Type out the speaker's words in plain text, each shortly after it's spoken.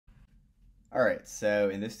Alright, so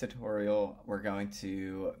in this tutorial, we're going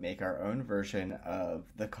to make our own version of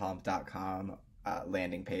the comp.com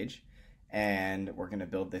landing page, and we're going to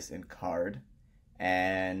build this in Carrd.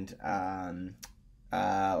 And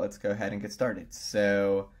let's go ahead and get started.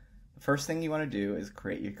 So the first thing you want to do is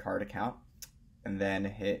create your Carrd account, and then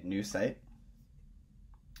hit New Site.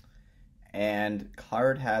 And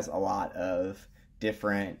Carrd has a lot of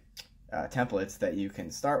different templates that you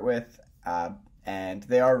can start with. And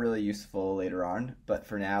they are really useful later on, but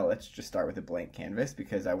for now let's just start with a blank canvas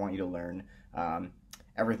because I want you to learn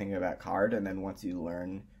everything about Carrd, and then once you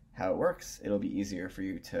learn how it works, it'll be easier for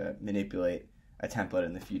you to manipulate a template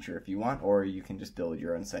in the future if you want, or you can just build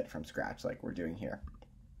your own site from scratch like we're doing here.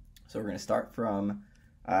 So we're going to start from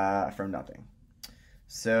nothing.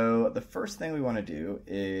 So the first thing we want to do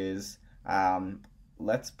is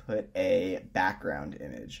let's put a background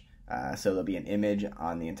image. So there'll be an image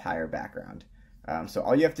on the entire background. So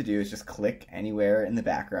all you have to do is just click anywhere in the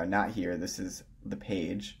background, not here, this is the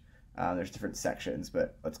page. There's different sections,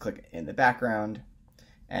 but let's click in the background,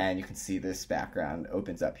 and you can see this background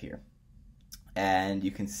opens up here. And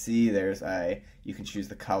you can see you can choose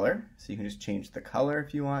the color, so you can just change the color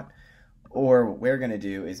if you want, or what we're going to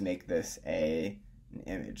do is make this an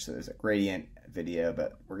image. So there's a gradient video,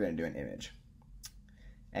 but we're going to do an image.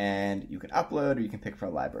 And you can upload, or you can pick from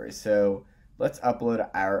a library. So let's upload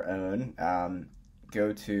our own.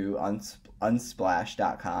 Go to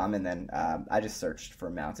unsplash.com, and then I just searched for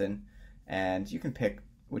mountain, and you can pick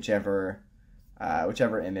whichever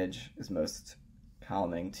image is most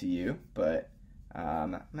calming to you, but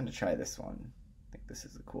I'm going to try this one. I think this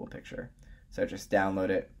is a cool picture. So just download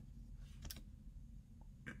it.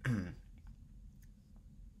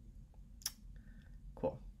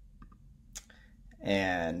 Cool.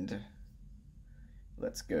 And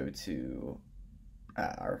let's go to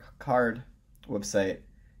our Carrd website,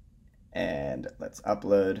 and let's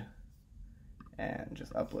upload, and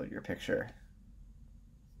just upload your picture,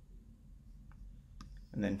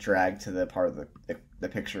 and then drag to the part of the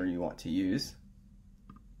picture you want to use.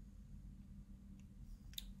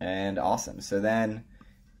 And awesome. So then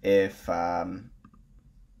if I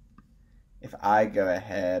go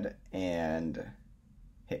ahead and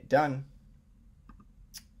hit done,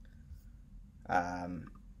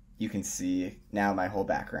 you can see now my whole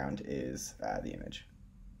background is the image.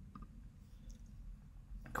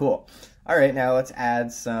 Cool. All right, now let's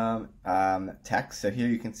add some text. So here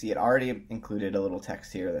you can see it already included a little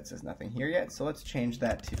text here that says nothing here yet. So let's change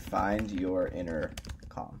that to find your inner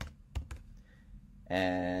calm.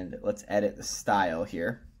 And let's edit the style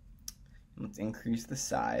here. Let's increase the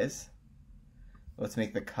size. Let's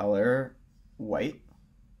make the color white.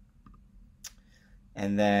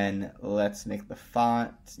 And then let's make the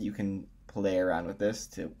font. You can play around with this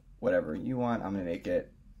to whatever you want. I'm going to make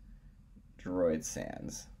it Droid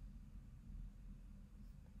Sans.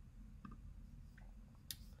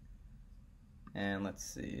 And let's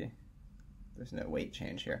see. There's no weight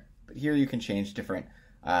change here. But here you can change different,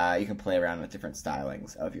 you can play around with different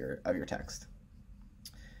stylings of your text.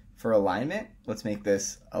 For alignment, let's make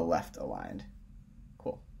this a left aligned.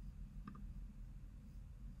 Cool.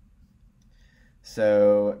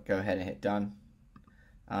 So go ahead and hit done.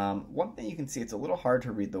 One thing you can see, it's a little hard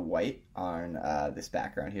to read the white on this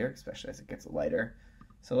background here, especially as it gets lighter.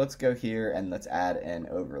 So let's go here and let's add an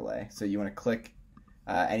overlay. So you want to click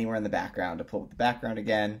anywhere in the background to pull up the background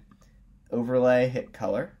again. Overlay, hit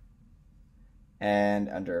color. And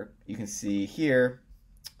under, you can see here,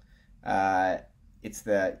 it's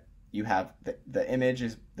you have the image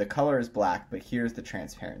is, the color is black, but here's the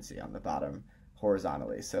transparency on the bottom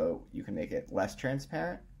horizontally. So you can make it less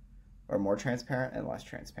transparent, or more transparent, and less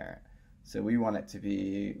transparent. So we want it to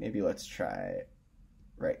be, maybe let's try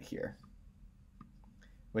right here,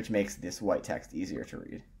 which makes this white text easier to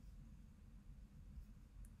read.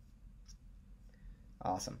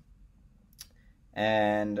 Awesome.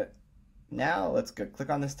 And now let's go click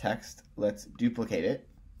on this text, let's duplicate it,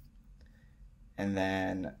 and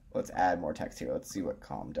then let's add more text here. Let's see what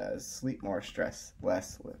calm does. Sleep more, stress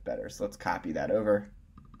less, live better. So let's copy that over.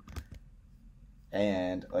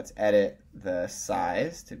 And let's edit the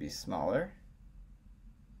size to be smaller.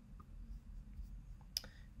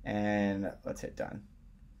 And let's hit done.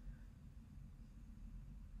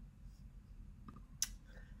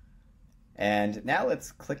 And now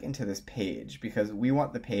let's click into this page, because we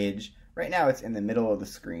want the page, right now it's in the middle of the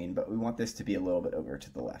screen, but we want this to be a little bit over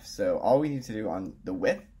to the left. So all we need to do on the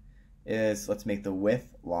width is let's make the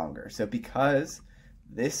width longer. So because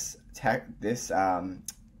this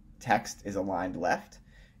text is aligned left,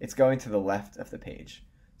 it's going to the left of the page.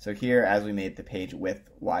 So here, as we made the page width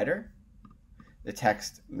wider, the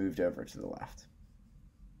text moved over to the left.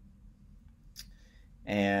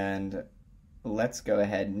 And let's go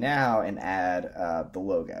ahead now and add the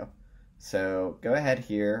logo. So go ahead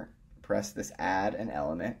here, press this add an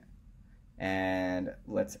element, and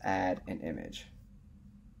let's add an image.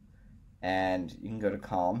 And you can go to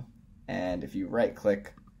Calm, and if you right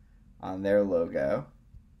click on their logo,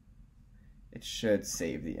 it should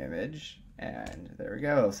save the image. And there we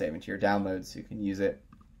go, it'll save into your downloads so you can use it.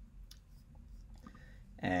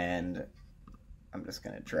 And I'm just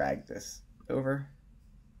going to drag this over.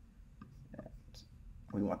 And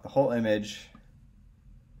we want the whole image.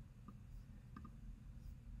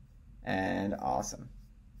 And awesome.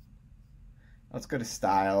 Let's go to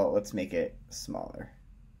style. Let's make it smaller.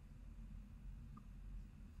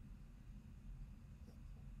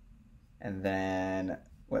 And then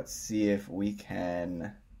let's see if we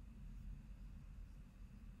can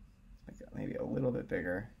make it maybe a little bit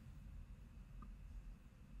bigger.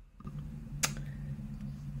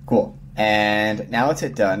 Cool. And now let's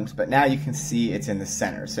hit done, but now you can see it's in the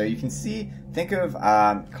center. So you can see, think of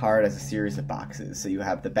card as a series of boxes. So you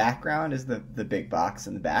have the background is the big box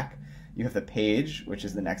in the back. You have the page, which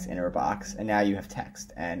is the next inner box, and now you have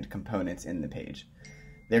text and components in the page.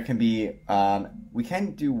 There can be, we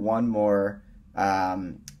can do one more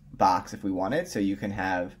box if we wanted, so you can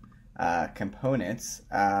have components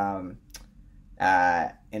in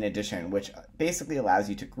addition, which basically allows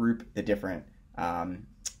you to group the different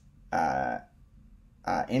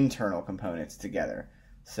internal components together.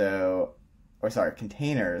 So, or sorry,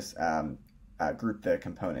 containers group the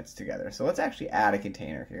components together. So let's actually add a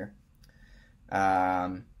container here.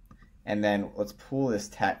 And then let's pull this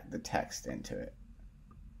the text into it.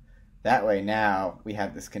 That way now we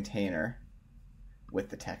have this container with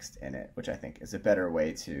the text in it, which I think is a better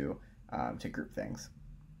way to group things.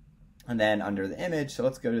 And then under the image, so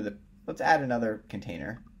let's go to let's add another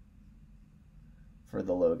container for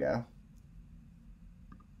the logo.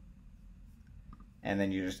 And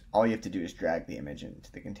then all you have to do is drag the image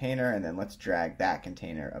into the container, and then let's drag that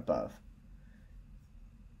container above.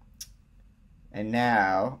 And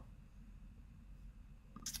now,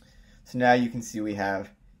 so now you can see we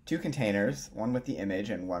have two containers, one with the image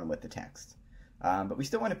and one with the text. But we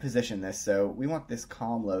still want to position this, so we want this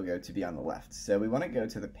Calm logo to be on the left. So we want to go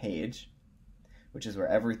to the page, which is where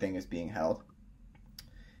everything is being held.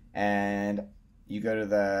 And you go to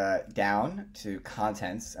the down to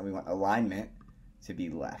contents, and we want alignment to be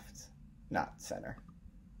left, not center.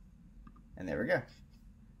 And there we go.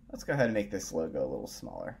 Let's go ahead and make this logo a little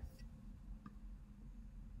smaller.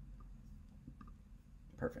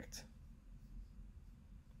 Perfect.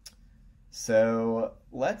 So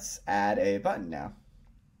let's add a button now.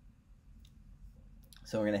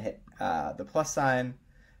 So we're going to hit the plus sign,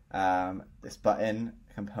 this button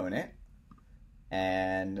component,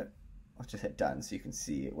 and let's just hit done so you can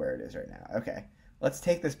see where it is right now. Okay, let's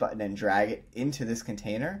take this button and drag it into this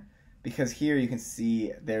container, because here you can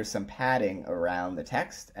see there's some padding around the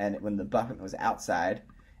text, and when the button was outside,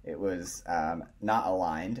 it was not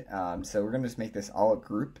aligned. So we're going to just make this all a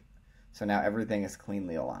group, so now everything is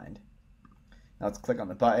cleanly aligned. Now let's click on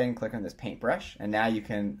the button, click on this paintbrush, and now you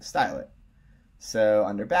can style it. So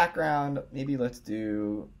under background, maybe let's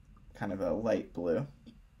do kind of a light blue.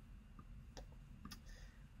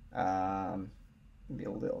 Maybe a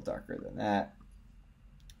little darker than that.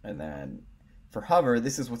 And then for hover,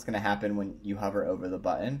 this is what's going to happen when you hover over the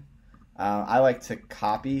button. I like to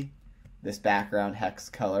copy this background hex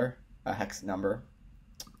color, hex number,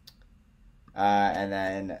 and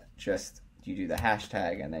then just you do the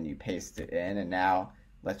hashtag and then you paste it in, and now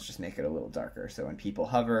let's just make it a little darker. So when people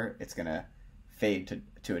hover, it's going to fade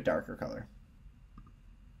to a darker color.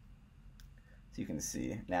 So you can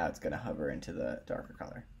see now it's going to hover into the darker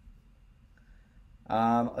color.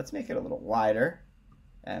 Let's make it a little wider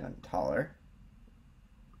and taller.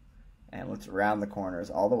 And let's round the corners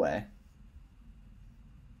all the way.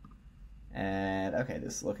 And okay,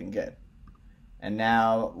 this is looking good. And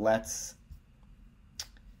now let's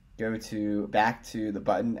go back to the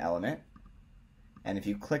button element. And if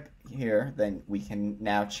you click here, then we can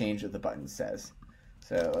now change what the button says.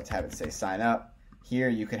 So let's have it say sign up. Here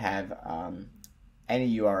you could have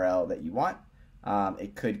any URL that you want.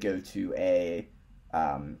 It could go to a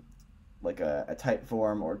type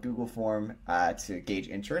form or Google form to gauge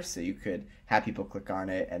interest. So you could have people click on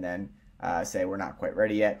it and then say we're not quite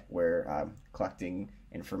ready yet. We're collecting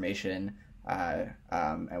information and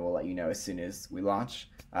we'll let you know as soon as we launch.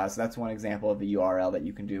 So that's one example of the URL that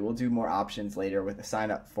you can do. We'll do more options later with a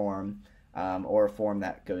sign-up form or a form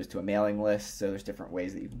that goes to a mailing list. So there's different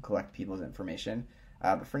ways that you can collect people's information.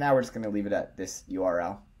 But for now, we're just going to leave it at this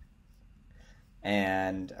URL.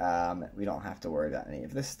 and we don't have to worry about any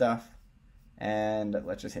of this stuff. And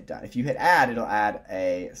let's just hit done. If you hit add, it'll add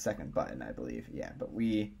a second button, I believe. Yeah, but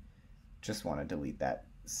we just want to delete that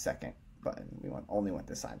second button. We only want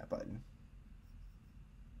the sign up button.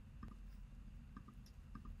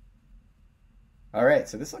 All right,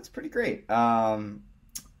 so this looks pretty great. Let's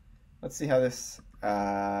see how this,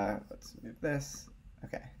 let's move this.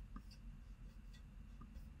 Okay.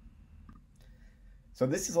 So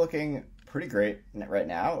this is looking pretty great right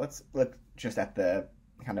now. Let's look just at the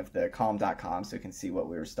kind of the calm.com so you can see what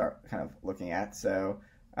we were kind of looking at. So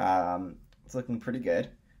it's looking pretty good.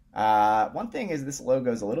 One thing is this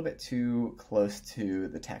logo is a little bit too close to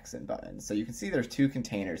the text and button. So you can see there's two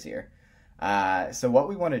containers here. So what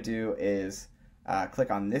we want to do is click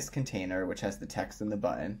on this container, which has the text and the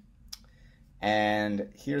button. And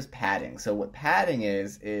here's padding. So what padding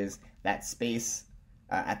is that space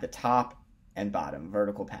at the top and bottom,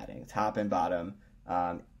 vertical padding, top and bottom,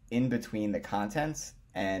 in between the contents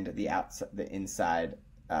and the inside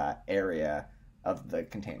area of the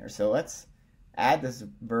container. So let's add this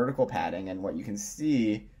vertical padding, and what you can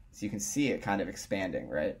see is it kind of expanding,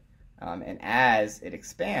 right? And as it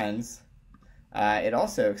expands, it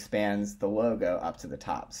also expands the logo up to the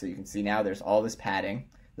top. So you can see now there's all this padding,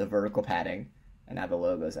 the vertical padding, and now the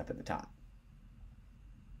logo's up at the top.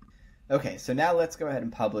 Okay, so now let's go ahead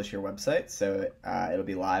and publish your website. So it'll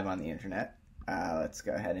be live on the internet. Let's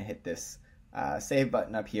go ahead and hit this save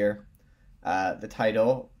button up here. The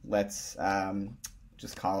title, let's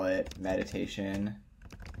just call it meditation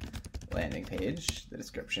landing page. The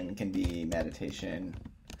description can be meditation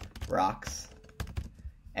rocks.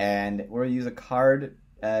 And we'll use a card.co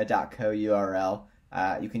URL.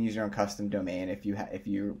 You can use your own custom domain if you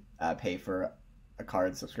pay for a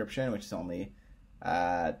card subscription, which is only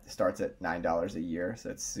starts at $9 a year, so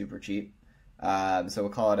it's super cheap. So we'll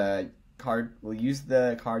call it a card. We'll use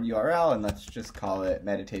the card URL, and let's just call it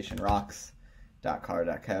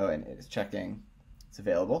meditationrocks.card.co, and it is checking. It's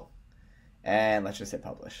available, and let's just hit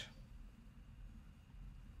publish.